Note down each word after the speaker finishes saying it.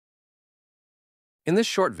In this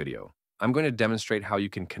short video, I'm going to demonstrate how you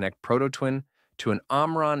can connect ProtoTwin to an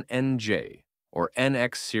Omron NJ or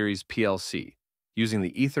NX series PLC using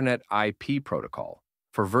the Ethernet IP protocol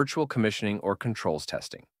for virtual commissioning or controls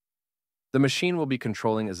testing. The machine we'll be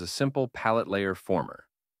controlling is a simple pallet layer former.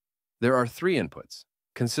 There are 3 inputs,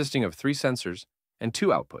 consisting of 3 sensors and 2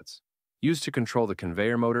 outputs, used to control the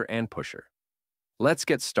conveyor motor and pusher. Let's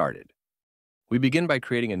get started. We begin by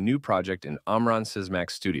creating a new project in Omron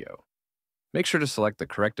Sysmac Studio. Make sure to select the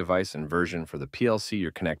correct device and version for the PLC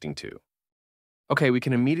you're connecting to. Okay, we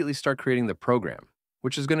can immediately start creating the program,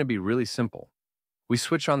 which is going to be really simple. We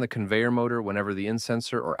switch on the conveyor motor whenever the in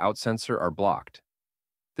sensor or out sensor are blocked.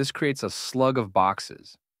 This creates a slug of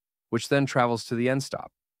boxes, which then travels to the end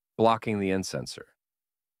stop, blocking the end sensor.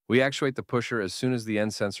 We actuate the pusher as soon as the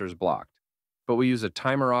end sensor is blocked, but we use a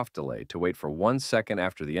timer off delay to wait for 1 second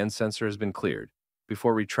after the end sensor has been cleared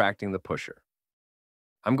before retracting the pusher.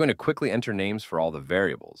 I'm going to quickly enter names for all the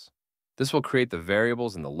variables. This will create the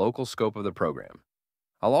variables in the local scope of the program.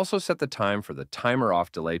 I'll also set the time for the timer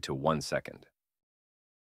off delay to 1 second.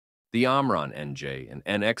 The Omron NJ and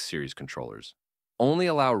NX series controllers only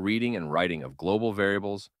allow reading and writing of global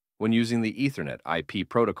variables when using the Ethernet IP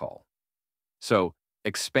protocol. So,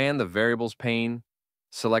 expand the variables pane,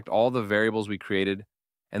 select all the variables we created,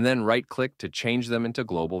 and then right-click to change them into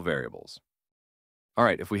global variables. All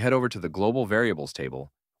right, if we head over to the Global Variables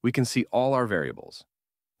table, we can see all our variables.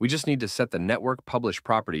 We just need to set the network publish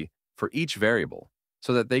property for each variable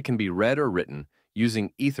so that they can be read or written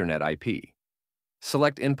using Ethernet IP.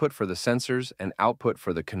 Select input for the sensors and output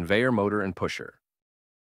for the conveyor motor and pusher.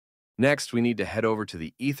 Next, we need to head over to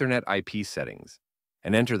the Ethernet IP settings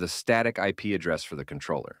and enter the static IP address for the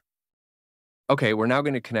controller. Okay, we're now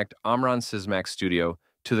going to connect Omron Sysmac Studio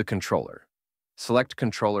to the controller. Select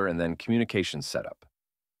Controller and then Communications Setup.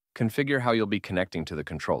 Configure how you'll be connecting to the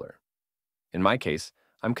controller. In my case,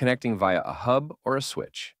 I'm connecting via a hub or a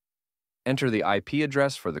switch. Enter the IP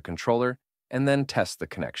address for the controller and then test the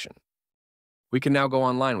connection. We can now go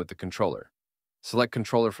online with the controller. Select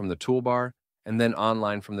Controller from the toolbar and then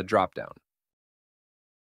Online from the dropdown.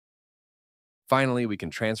 Finally, we can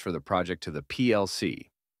transfer the project to the PLC.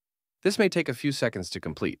 This may take a few seconds to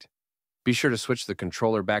complete. Be sure to switch the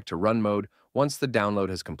controller back to run mode once the download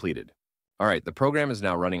has completed. All right, the program is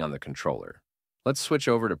now running on the controller. Let's switch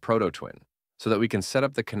over to ProtoTwin so that we can set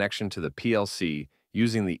up the connection to the PLC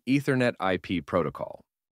using the Ethernet IP protocol.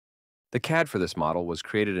 The CAD for this model was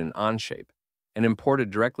created in Onshape and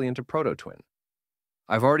imported directly into ProtoTwin.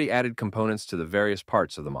 I've already added components to the various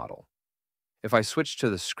parts of the model. If I switch to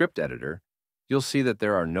the script editor, you'll see that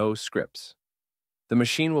there are no scripts. The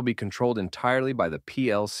machine will be controlled entirely by the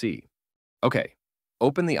PLC. Okay,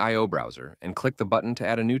 open the I/O browser and click the button to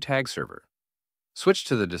add a new tag server. Switch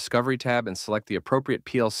to the Discovery tab and select the appropriate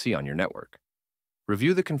PLC on your network.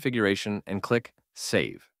 Review the configuration and click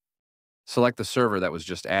Save. Select the server that was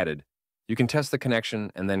just added. You can test the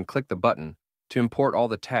connection and then click the button to import all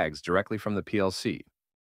the tags directly from the PLC.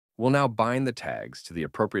 We'll now bind the tags to the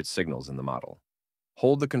appropriate signals in the model.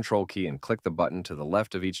 Hold the Control key and click the button to the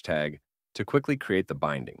left of each tag to quickly create the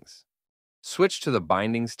bindings. Switch to the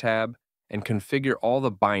Bindings tab and configure all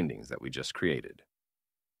the bindings that we just created.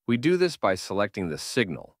 We do this by selecting the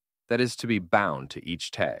signal that is to be bound to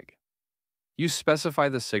each tag. You specify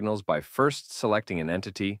the signals by first selecting an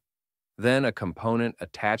entity, then a component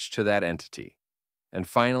attached to that entity, and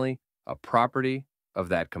finally, a property of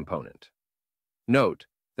that component. Note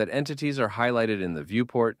that entities are highlighted in the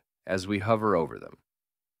viewport as we hover over them.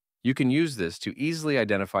 You can use this to easily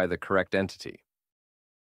identify the correct entity.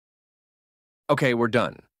 Okay, we're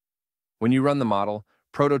done. When you run the model,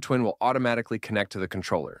 ProtoTwin will automatically connect to the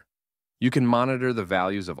controller. You can monitor the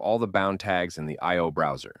values of all the bound tags in the I/O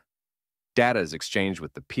browser. Data is exchanged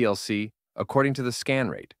with the PLC according to the scan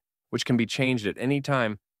rate, which can be changed at any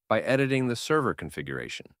time by editing the server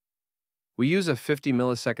configuration. We use a 50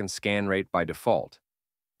 millisecond scan rate by default,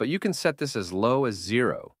 but you can set this as low as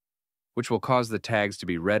 0, which will cause the tags to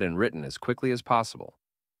be read and written as quickly as possible.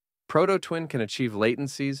 ProtoTwin can achieve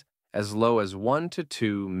latencies as low as 1 to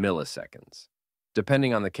 2 milliseconds,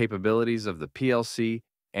 depending on the capabilities of the PLC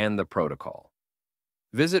and the protocol.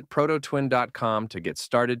 Visit prototwin.com to get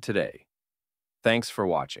started today. Thanks for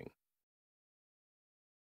watching.